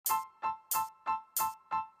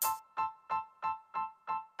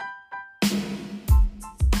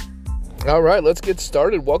All right, let's get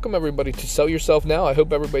started. Welcome, everybody, to Sell Yourself Now. I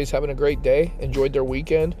hope everybody's having a great day, enjoyed their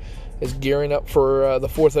weekend, is gearing up for the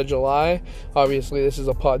 4th of July. Obviously, this is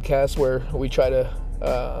a podcast where we try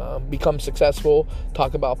to become successful,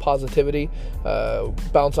 talk about positivity,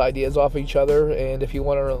 bounce ideas off each other, and if you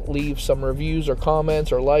want to leave some reviews or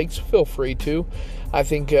comments or likes, feel free to. I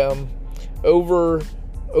think over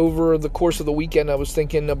the course of the weekend, I was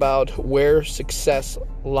thinking about where success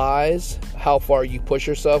lies, how far you push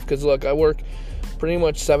yourself. Because, look, I work pretty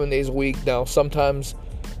much 7 days a week now. Sometimes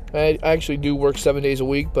I actually do work 7 days a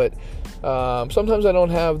week, but sometimes I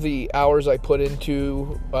don't have the hours I put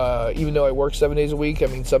into, even though I work 7 days a week. I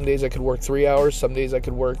mean, some days I could work 3 hours, some days I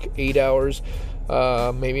could work 8 hours,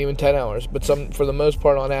 maybe even 10 hours. But for the most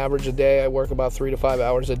part, on average, a day, I work about 3 to 5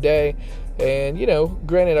 hours a day. And,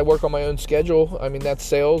 granted, I work on my own schedule. I mean, that's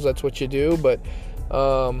sales. That's what you do. But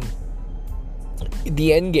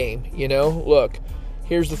the end game, look,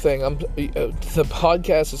 here's the thing. The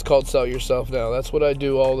podcast is called Sell Yourself Now. That's what I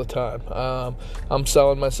do all the time. I'm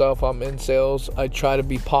selling myself. I'm in sales. I try to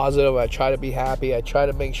be positive. I try to be happy. I try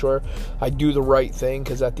to make sure I do the right thing,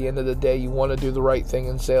 because at the end of the day, you want to do the right thing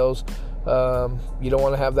in sales. You don't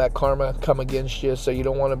want to have that karma come against you, so you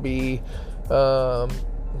don't want to be...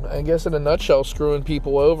 I guess in a nutshell, screwing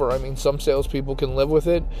people over. I mean, some salespeople can live with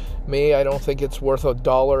it. Me, I don't think it's worth $1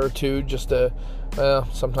 or $2 just to,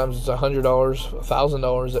 sometimes it's $100,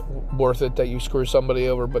 $1,000 worth it that you screw somebody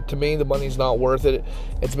over. But to me, the money's not worth it.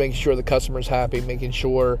 It's making sure the customer's happy, making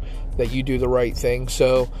sure that you do the right thing.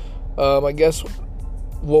 So, I guess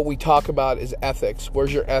what we talk about is ethics.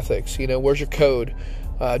 Where's your ethics? Where's your code?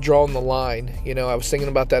 Drawing the line. I was thinking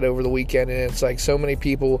about that over the weekend, and it's like so many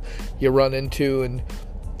people you run into, and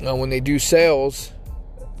when they do sales,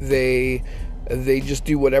 they just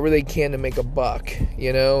do whatever they can to make a buck,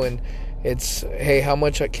 and it's, hey, how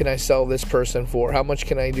much can I sell this person for? How much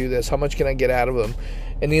can I do this? How much can I get out of them?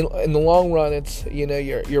 And in the long run, it's,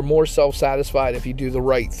 you're more self-satisfied if you do the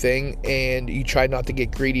right thing and you try not to get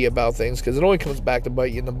greedy about things, because it only comes back to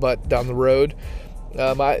bite you in the butt down the road.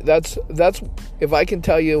 That's if I can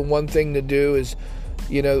tell you one thing to do is,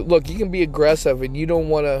 look, you can be aggressive, and you don't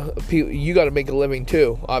want to, you got to make a living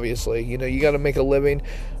too, obviously. You got to make a living,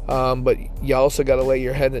 but you also got to lay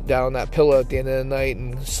your head down on that pillow at the end of the night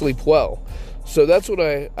and sleep well. So that's what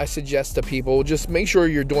I suggest to people. Just make sure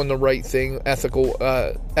you're doing the right thing,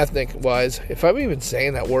 ethnic-wise. If I'm even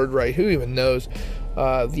saying that word right, who even knows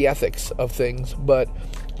the ethics of things? But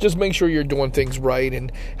just make sure you're doing things right.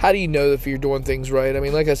 And how do you know if you're doing things right? I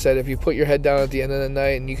mean, like I said, if you put your head down at the end of the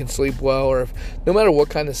night and you can sleep well, or if no matter what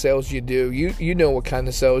kind of sales you do, you know what kind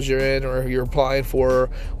of sales you're in, or you're applying for, or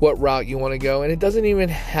what route you want to go. And it doesn't even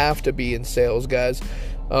have to be in sales, guys.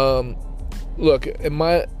 Look, in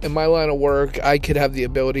my line of work, I could have the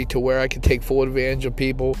ability to where I could take full advantage of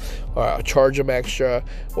people, charge them extra,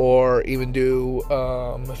 or even do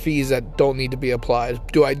fees that don't need to be applied.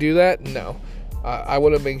 Do I do that? No. I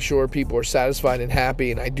want to make sure people are satisfied and happy,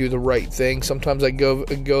 and I do the right thing. Sometimes I go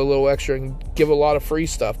a little extra and give a lot of free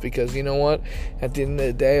stuff, because you know what? At the end of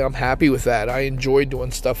the day, I'm happy with that. I enjoy doing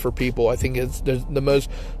stuff for people. I think it's the most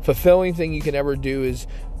fulfilling thing you can ever do is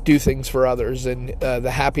do things for others, and the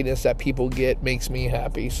happiness that people get makes me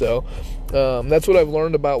happy. So that's what I've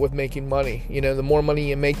learned about with making money. The more money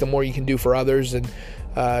you make, the more you can do for others, and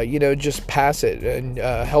just pass it and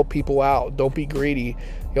help people out. Don't be greedy.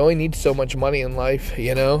 You only need so much money in life,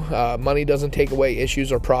 Money doesn't take away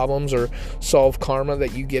issues or problems or solve karma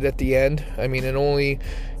that you get at the end. I mean,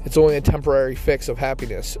 it's only a temporary fix of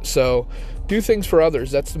happiness. So do things for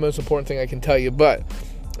others. That's the most important thing I can tell you. But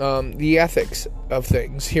the ethics of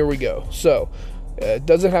things, here we go. So it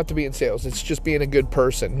doesn't have to be in sales. It's just being a good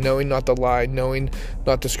person, knowing not to lie, knowing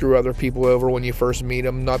not to screw other people over when you first meet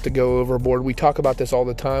them, not to go overboard. We talk about this all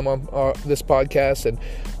the time on this podcast, and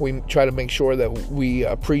we try to make sure that we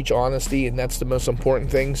preach honesty, and that's the most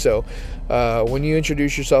important thing. So when you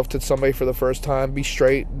introduce yourself to somebody for the first time, be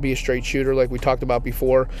a straight shooter like we talked about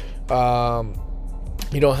before.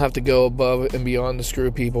 You don't have to go above and beyond to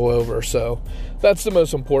screw people over. So that's the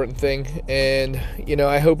most important thing. And,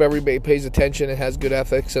 I hope everybody pays attention and has good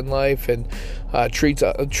ethics in life, and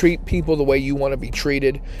treat people the way you want to be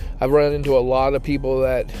treated. I've run into a lot of people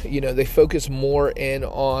that, they focus more in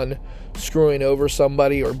on screwing over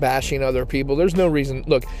somebody or bashing other people. There's no reason.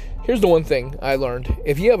 Look, here's the one thing I learned.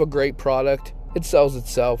 If you have a great product, it sells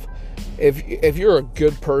itself. If you're a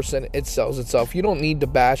good person, it sells itself. You don't need to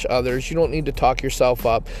bash others. You don't need to talk yourself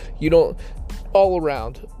up. You don't, all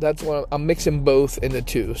around. That's what I'm mixing both into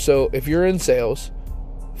two. So if you're in sales,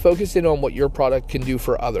 focus in on what your product can do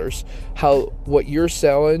for others. How what you're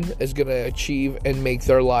selling is going to achieve and make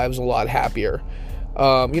their lives a lot happier.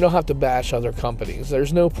 You don't have to bash other companies.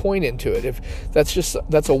 There's no point into it. If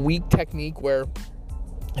that's a weak technique where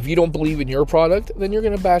if you don't believe in your product, then you're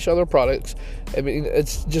going to bash other products. I mean,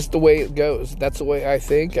 it's just the way it goes. That's the way I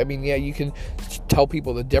think. I mean, yeah, you can tell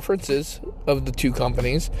people the differences of the two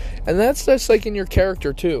companies, and that's just like in your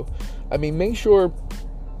character too. I mean, make sure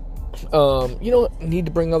you don't need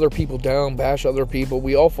to bring other people down, bash other people.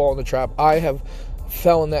 We all fall in the trap. I have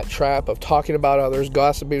fell in that trap of talking about others,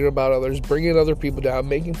 gossiping about others, bringing other people down,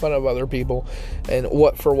 making fun of other people, and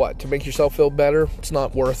what? To make yourself feel better? It's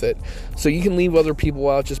not worth it. So you can leave other people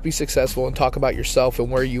out, just be successful and talk about yourself and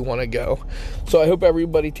where you want to go. So I hope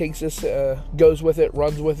everybody takes this, goes with it,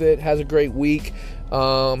 runs with it, has a great week,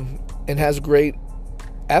 and has great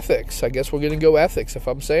ethics. I guess we're going to go ethics if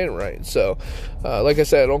I'm saying it right. So, like I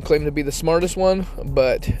said, I don't claim to be the smartest one,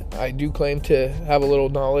 but I do claim to have a little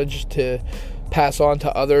knowledge to pass on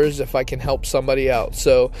to others if I can help somebody out.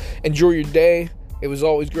 So enjoy your day. It was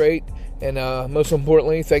always great. And most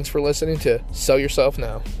importantly, thanks for listening to Sell Yourself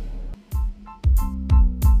Now.